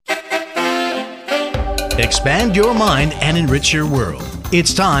Expand your mind and enrich your world.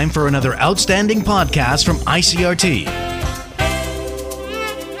 It's time for another outstanding podcast from I.C.R.T.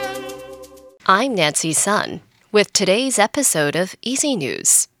 I'm Nancy Sun with today's episode of Easy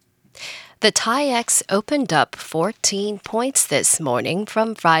News. The Tai-Ex opened up 14 points this morning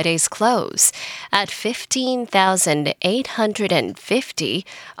from Friday's close at 15,850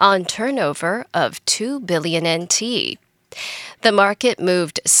 on turnover of 2 billion NT. The market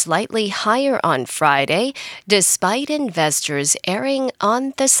moved slightly higher on Friday, despite investors erring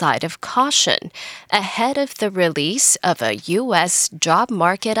on the side of caution, ahead of the release of a U.S. job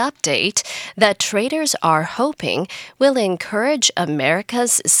market update that traders are hoping will encourage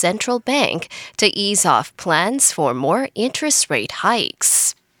America's central bank to ease off plans for more interest rate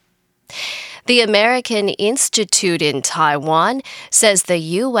hikes. The American Institute in Taiwan says the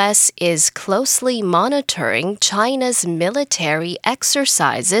U.S. is closely monitoring China's military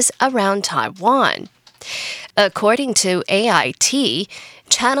exercises around Taiwan. According to AIT,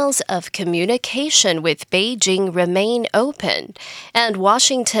 channels of communication with Beijing remain open, and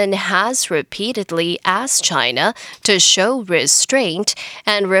Washington has repeatedly asked China to show restraint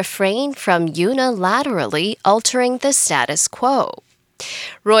and refrain from unilaterally altering the status quo.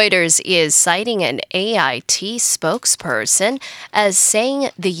 Reuters is citing an AIT spokesperson as saying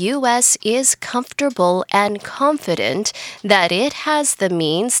the U.S. is comfortable and confident that it has the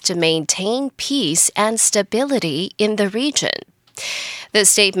means to maintain peace and stability in the region. The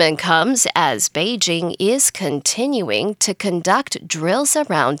statement comes as Beijing is continuing to conduct drills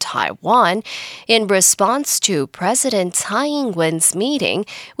around Taiwan in response to President Tsai Ing-wen's meeting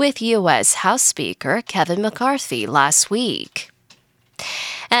with U.S. House Speaker Kevin McCarthy last week.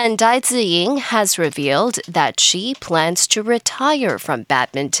 And Tai Tzu-ying has revealed that she plans to retire from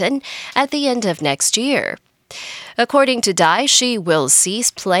badminton at the end of next year. According to Tai, she will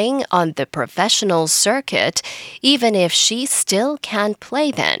cease playing on the professional circuit, even if she still can play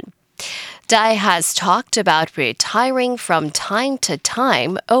then. Tai has talked about retiring from time to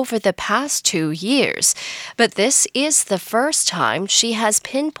time over the past 2 years, but this is the first time she has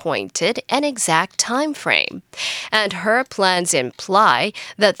pinpointed an exact time frame. And her plans imply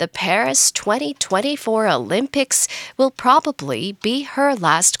that the Paris 2024 Olympics will probably be her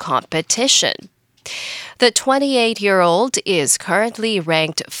last competition. The 28-year-old is currently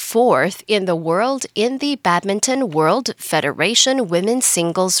ranked 4th in the world in the Badminton World Federation Women's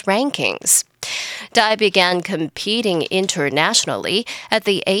Singles rankings. Tai began competing internationally at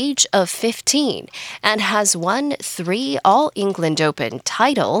the age of 15 and has won 3 All-England Open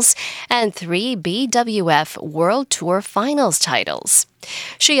titles and 3 BWF World Tour Finals titles.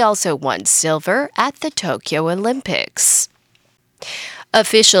 She also won silver at the Tokyo Olympics.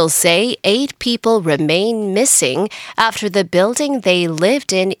 Officials say 8 people remain missing after the building they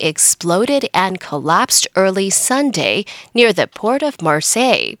lived in exploded and collapsed early Sunday near the port of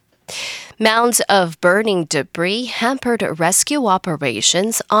Marseille. Mounds of burning debris hampered rescue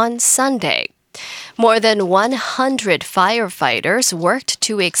operations on Sunday. More than 100 firefighters worked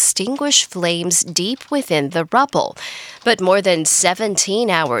to extinguish flames deep within the rubble, but more than 17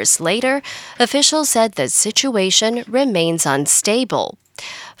 hours later, officials said the situation remains unstable.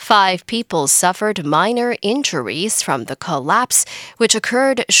 5 people suffered minor injuries from the collapse, which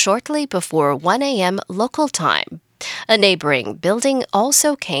occurred shortly before 1 a.m. local time. A neighboring building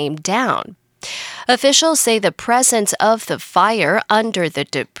also came down. Officials say the presence of the fire under the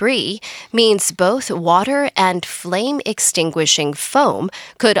debris means both water and flame-extinguishing foam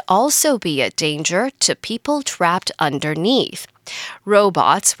could also be a danger to people trapped underneath.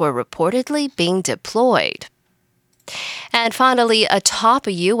 Robots were reportedly being deployed. And finally, a top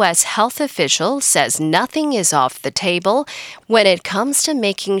U.S. health official says nothing is off the table when it comes to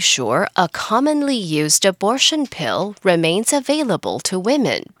making sure a commonly used abortion pill remains available to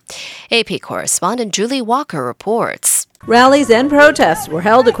women. AP correspondent Julie Walker reports. Rallies and protests were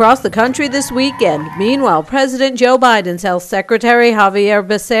held across the country this weekend. Meanwhile, President Joe Biden's health secretary, Javier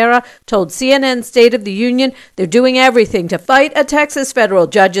Becerra, told CNN State of the Union they're doing everything to fight a Texas federal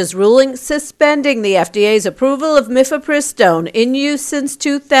judge's ruling suspending the FDA's approval of mifepristone in use since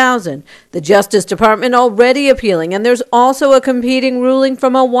 2000. The Justice Department already appealing, and there's also a competing ruling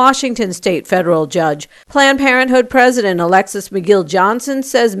from a Washington state federal judge. Planned Parenthood President Alexis McGill Johnson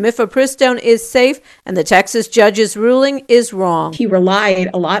says mifepristone is safe, and the Texas judge's ruling is wrong. He relied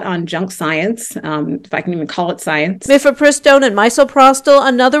a lot on junk science, if I can even call it science. Mifepristone and misoprostol,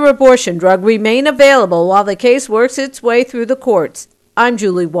 another abortion drug, remain available while the case works its way through the courts. I'm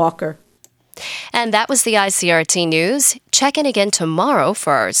Julie Walker. And that was the I.C.R.T. News. Check in again tomorrow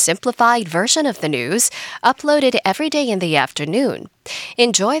for our simplified version of the news, uploaded every day in the afternoon.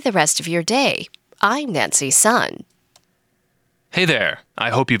 Enjoy the rest of your day. I'm Nancy Sun. Hey there. I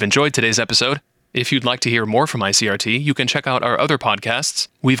hope you've enjoyed today's episode. If you'd like to hear more from I.C.R.T, you can check out our other podcasts.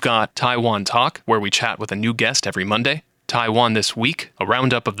 We've got Taiwan Talk, where we chat with a new guest every Monday, Taiwan This Week, a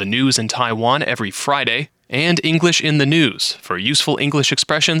roundup of the news in Taiwan every Friday, and English in the News, for useful English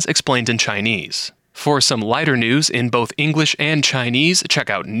expressions explained in Chinese. For some lighter news in both English and Chinese, check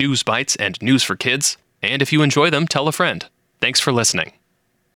out News Bites and News for Kids. And if you enjoy them, tell a friend. Thanks for listening.